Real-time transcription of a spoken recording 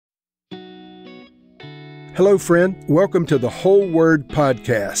Hello, friend. Welcome to the Whole Word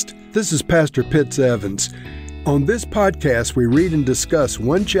Podcast. This is Pastor Pitts Evans. On this podcast, we read and discuss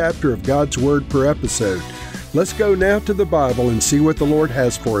one chapter of God's Word per episode. Let's go now to the Bible and see what the Lord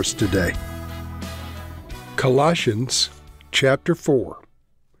has for us today. Colossians chapter 4.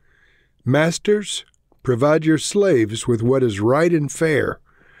 Masters, provide your slaves with what is right and fair,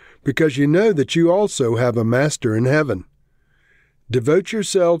 because you know that you also have a master in heaven. Devote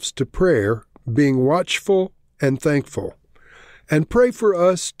yourselves to prayer, being watchful and thankful. And pray for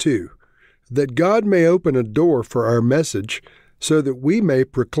us, too, that God may open a door for our message, so that we may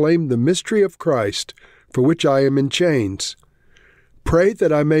proclaim the mystery of Christ, for which I am in chains. Pray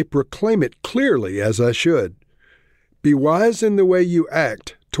that I may proclaim it clearly as I should. Be wise in the way you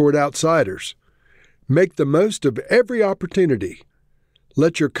act toward outsiders. Make the most of every opportunity.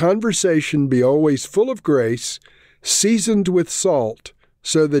 Let your conversation be always full of grace, seasoned with salt,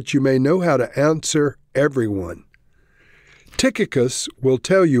 so that you may know how to answer everyone. Tychicus will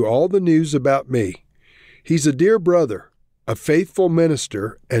tell you all the news about me. He's a dear brother, a faithful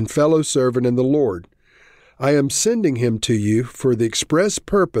minister, and fellow servant in the Lord. I am sending him to you for the express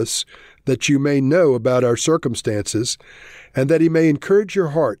purpose that you may know about our circumstances, and that he may encourage your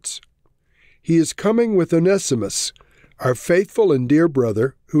hearts. He is coming with Onesimus, our faithful and dear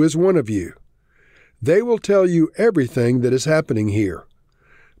brother, who is one of you. They will tell you everything that is happening here.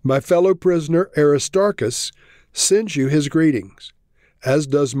 My fellow prisoner Aristarchus sends you his greetings, as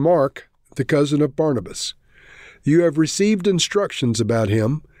does Mark, the cousin of Barnabas. You have received instructions about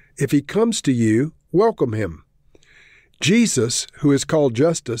him. If he comes to you, welcome him. Jesus, who is called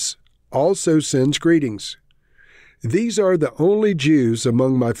Justus, also sends greetings. These are the only Jews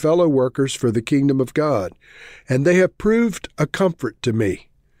among my fellow workers for the kingdom of God, and they have proved a comfort to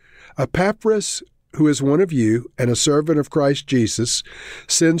me. Epaphras, who is one of you and a servant of Christ Jesus,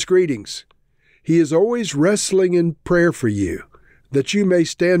 sends greetings. He is always wrestling in prayer for you, that you may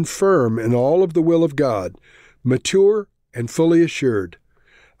stand firm in all of the will of God, mature and fully assured.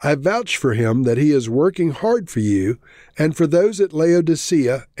 I vouch for him that he is working hard for you and for those at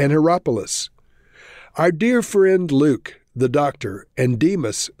Laodicea and Hierapolis. Our dear friend Luke, the doctor, and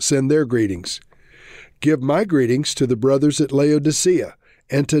Demas send their greetings. Give my greetings to the brothers at Laodicea,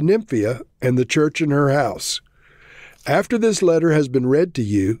 and to Nymphaea and the church in her house. After this letter has been read to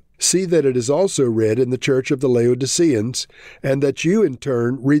you, see that it is also read in the church of the Laodiceans, and that you in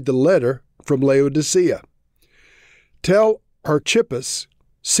turn read the letter from Laodicea. Tell Archippus,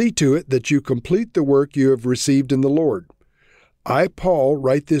 see to it that you complete the work you have received in the Lord. I, Paul,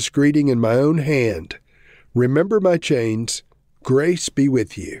 write this greeting in my own hand. Remember my chains. Grace be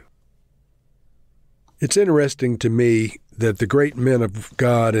with you. It's interesting to me that the great men of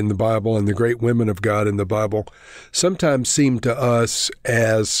God in the Bible and the great women of God in the Bible sometimes seem to us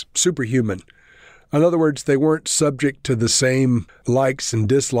as superhuman. In other words, they weren't subject to the same likes and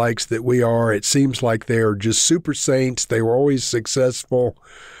dislikes that we are. It seems like they are just super saints. They were always successful.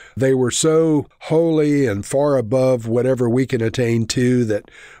 They were so holy and far above whatever we can attain to that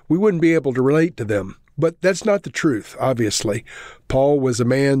we wouldn't be able to relate to them. But that's not the truth, obviously. Paul was a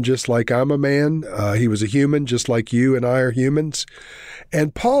man just like I'm a man. He was a human just like you and I are humans.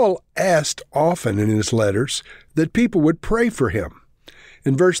 And Paul asked often in his letters that people would pray for him.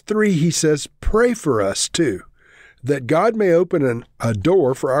 In verse 3, he says, pray for us too, that God may open a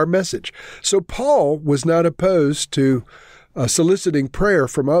door for our message. So Paul was not opposed to soliciting prayer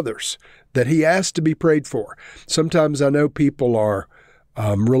from others, that he asked to be prayed for. Sometimes I know people are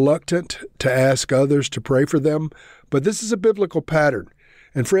reluctant to ask others to pray for them, but this is a biblical pattern.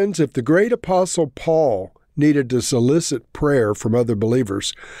 And friends, if the great apostle Paul needed to solicit prayer from other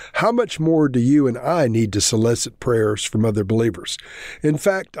believers, how much more do you and I need to solicit prayers from other believers? In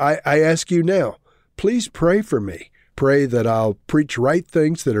fact, I ask you now, please pray for me. Pray that I'll preach right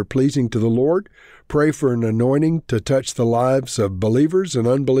things that are pleasing to the Lord. Pray for an anointing to touch the lives of believers and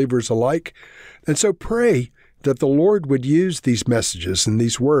unbelievers alike. And so pray that the Lord would use these messages and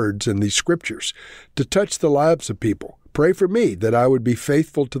these words and these scriptures to touch the lives of people. Pray for me that I would be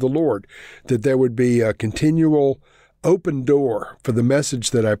faithful to the Lord, that there would be a continual open door for the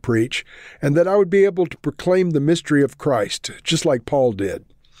message that I preach, and that I would be able to proclaim the mystery of Christ, just like Paul did.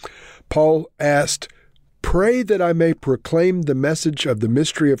 Paul asked, pray that I may proclaim the message of the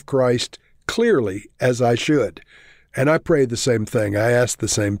mystery of Christ clearly as I should. And I pray the same thing. I ask the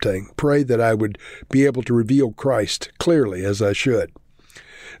same thing. Pray that I would be able to reveal Christ clearly as I should.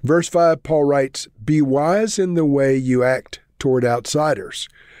 Verse 5, Paul writes, be wise in the way you act toward outsiders.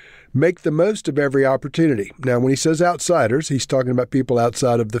 Make the most of every opportunity. Now, when he says outsiders, he's talking about people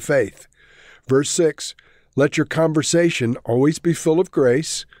outside of the faith. Verse 6, let your conversation always be full of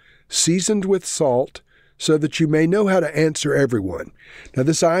grace, seasoned with salt, so that you may know how to answer everyone. Now,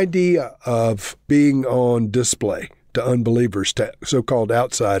 this idea of being on display to unbelievers, to so-called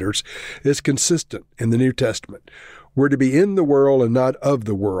outsiders, is consistent in the New Testament. We're to be in the world and not of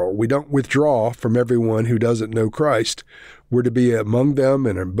the world. We don't withdraw from everyone who doesn't know Christ. We're to be among them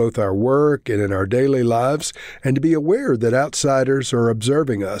in both our work and in our daily lives, and to be aware that outsiders are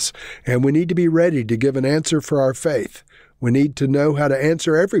observing us, and we need to be ready to give an answer for our faith. We need to know how to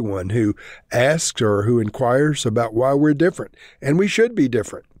answer everyone who asks or who inquires about why we're different, and we should be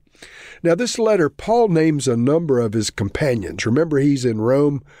different. Now, this letter, Paul names a number of his companions. Remember, he's in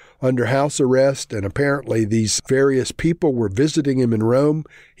Rome under house arrest, and apparently these various people were visiting him in Rome.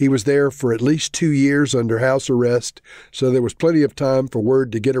 He was there for at least 2 years under house arrest, so there was plenty of time for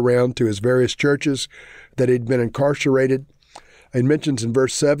word to get around to his various churches that he'd been incarcerated. It mentions in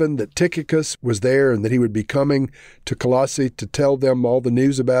verse 7 that Tychicus was there and that he would be coming to Colossae to tell them all the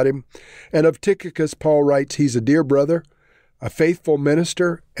news about him. And of Tychicus, Paul writes, he's a dear brother, a faithful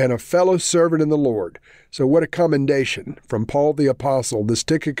minister, and a fellow servant in the Lord. So what a commendation from Paul the Apostle. This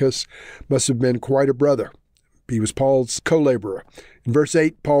Tychicus must have been quite a brother. He was Paul's co-laborer. In verse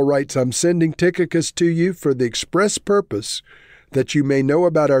 8, Paul writes, I'm sending Tychicus to you for the express purpose that you may know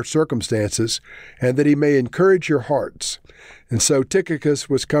about our circumstances and that he may encourage your hearts. And so Tychicus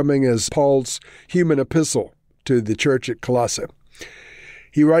was coming as Paul's human epistle to the church at Colossae.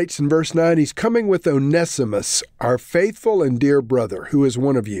 He writes in verse 9, he's coming with Onesimus, our faithful and dear brother, who is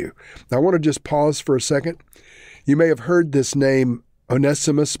one of you. Now, I want to just pause for a second. You may have heard this name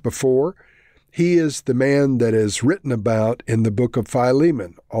Onesimus before. He is the man that is written about in the book of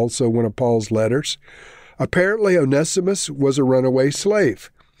Philemon, also one of Paul's letters. Apparently, Onesimus was a runaway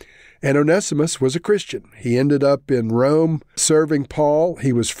slave, and Onesimus was a Christian. He ended up in Rome serving Paul.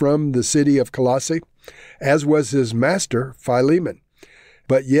 He was from the city of Colossae, as was his master, Philemon.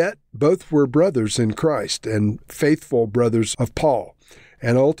 But yet, both were brothers in Christ and faithful brothers of Paul.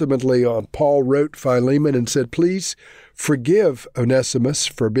 And ultimately, Paul wrote Philemon and said, please forgive Onesimus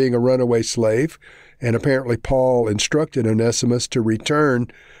for being a runaway slave. And apparently, Paul instructed Onesimus to return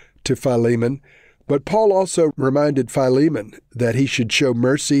to Philemon. But Paul also reminded Philemon that he should show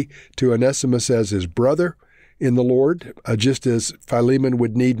mercy to Onesimus as his brother in the Lord, just as Philemon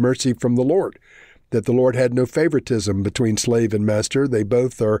would need mercy from the Lord, that the Lord had no favoritism between slave and master. They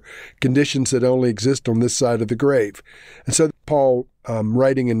both are conditions that only exist on this side of the grave. And so Paul,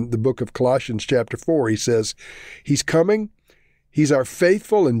 writing in the book of Colossians chapter 4, he says, he's coming, he's our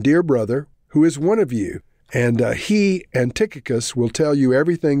faithful and dear brother, who is one of you, and he and Tychicus will tell you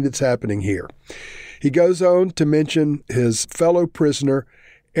everything that's happening here. He goes on to mention his fellow prisoner,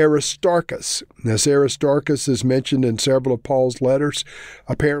 Aristarchus. This Aristarchus is mentioned in several of Paul's letters.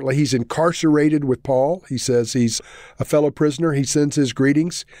 Apparently, he's incarcerated with Paul. He says he's a fellow prisoner. He sends his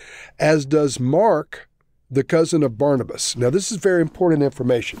greetings, as does Mark, the cousin of Barnabas. Now, this is very important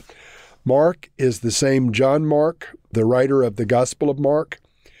information. Mark is the same John Mark, the writer of the Gospel of Mark.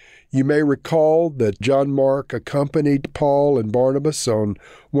 You may recall that John Mark accompanied Paul and Barnabas on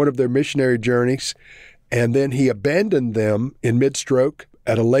one of their missionary journeys, and then he abandoned them in mid-stroke.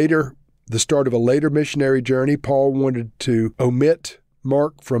 At the start of a later missionary journey, Paul wanted to omit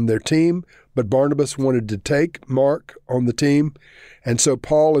Mark from their team, but Barnabas wanted to take Mark on the team. And so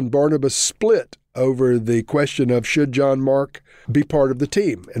Paul and Barnabas split over the question of should John Mark be part of the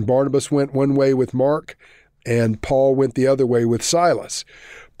team. And Barnabas went one way with Mark, and Paul went the other way with Silas.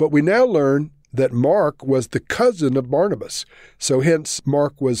 But we now learn that Mark was the cousin of Barnabas. So hence,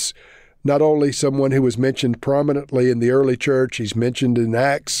 Mark was not only someone who was mentioned prominently in the early church, he's mentioned in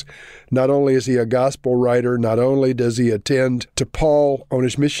Acts. Not only is he a gospel writer, not only does he attend to Paul on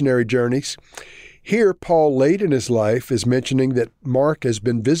his missionary journeys. Here, Paul, late in his life, is mentioning that Mark has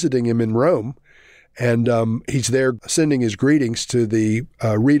been visiting him in Rome, and he's there sending his greetings to the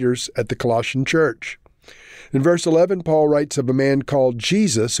readers at the Colossian church. In verse 11, Paul writes of a man called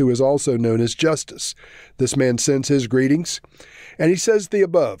Jesus, who is also known as Justus. This man sends his greetings, and he says the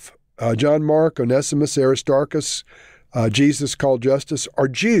above. John Mark, Onesimus, Aristarchus, Jesus called Justus, are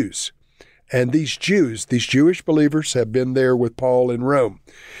Jews. And these Jews, these Jewish believers, have been there with Paul in Rome.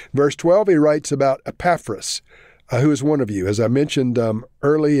 Verse 12, he writes about Epaphras, who is one of you. As I mentioned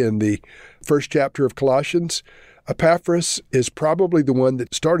early in the first chapter of Colossians, Epaphras is probably the one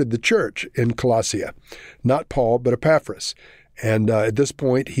that started the church in Colossae. Not Paul, but Epaphras. And at this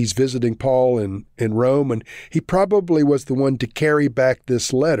point, he's visiting Paul in Rome, and he probably was the one to carry back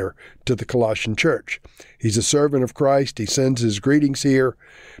this letter to the Colossian church. He's a servant of Christ. He sends his greetings here.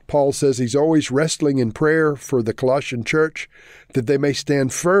 Paul says he's always wrestling in prayer for the Colossian church, that they may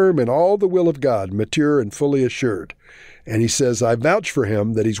stand firm in all the will of God, mature and fully assured. And he says, I vouch for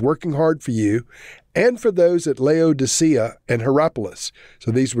him that he's working hard for you and for those at Laodicea and Hierapolis.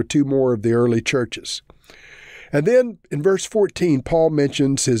 So these were two more of the early churches. And then in verse 14, Paul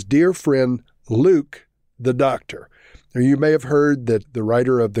mentions his dear friend Luke, the doctor. Now, you may have heard that the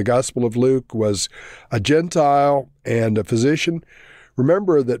writer of the Gospel of Luke was a Gentile and a physician.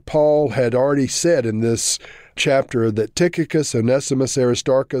 Remember that Paul had already said in this chapter that Tychicus, Onesimus,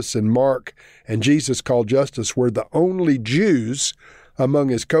 Aristarchus, and Mark and Jesus called Justus were the only Jews among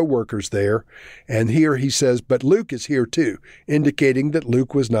his co-workers there. And here he says, but Luke is here too, indicating that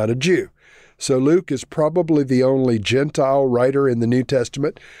Luke was not a Jew. So Luke is probably the only Gentile writer in the New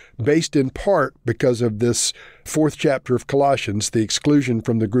Testament, based in part because of this fourth chapter of Colossians, the exclusion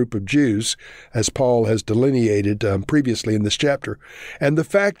from the group of Jews, as Paul has delineated previously in this chapter. And the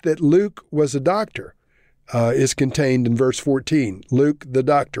fact that Luke was a doctor is contained in verse 14. Luke, the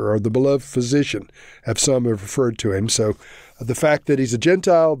doctor, or the beloved physician, as some have referred to him. So the fact that he's a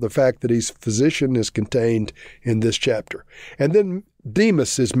Gentile, the fact that he's a physician is contained in this chapter. And then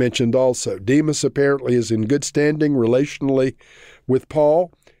Demas is mentioned also. Demas apparently is in good standing relationally with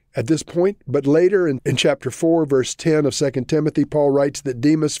Paul at this point, but later in chapter 4, verse 10 of 2 Timothy, Paul writes that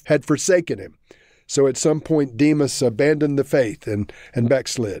Demas had forsaken him. So at some point, Demas abandoned the faith and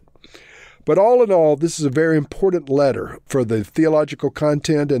backslid. But all in all, this is a very important letter for the theological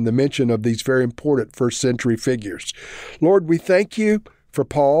content and the mention of these very important first century figures. Lord, we thank you for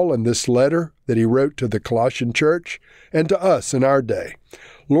Paul and this letter that he wrote to the Colossian church and to us in our day.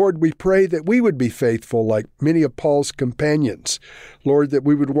 Lord, we pray that we would be faithful like many of Paul's companions. Lord, that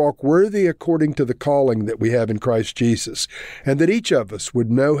we would walk worthy according to the calling that we have in Christ Jesus, and that each of us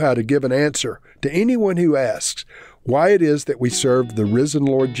would know how to give an answer to anyone who asks why it is that we serve the risen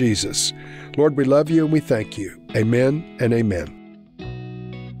Lord Jesus. Lord, we love you and we thank you. Amen and amen.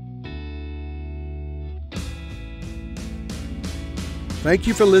 Thank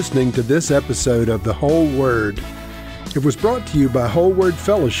you for listening to this episode of The Whole Word. It was brought to you by Whole Word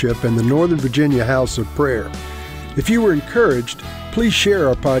Fellowship and the Northern Virginia House of Prayer. If you were encouraged, please share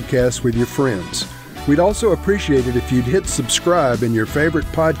our podcast with your friends. We'd also appreciate it if you'd hit subscribe in your favorite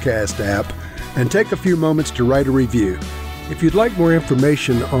podcast app and take a few moments to write a review. If you'd like more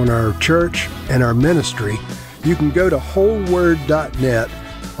information on our church and our ministry, you can go to wholeword.net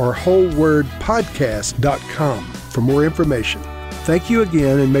or wholewordpodcast.com for more information. Thank you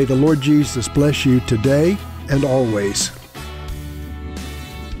again, and may the Lord Jesus bless you today and always.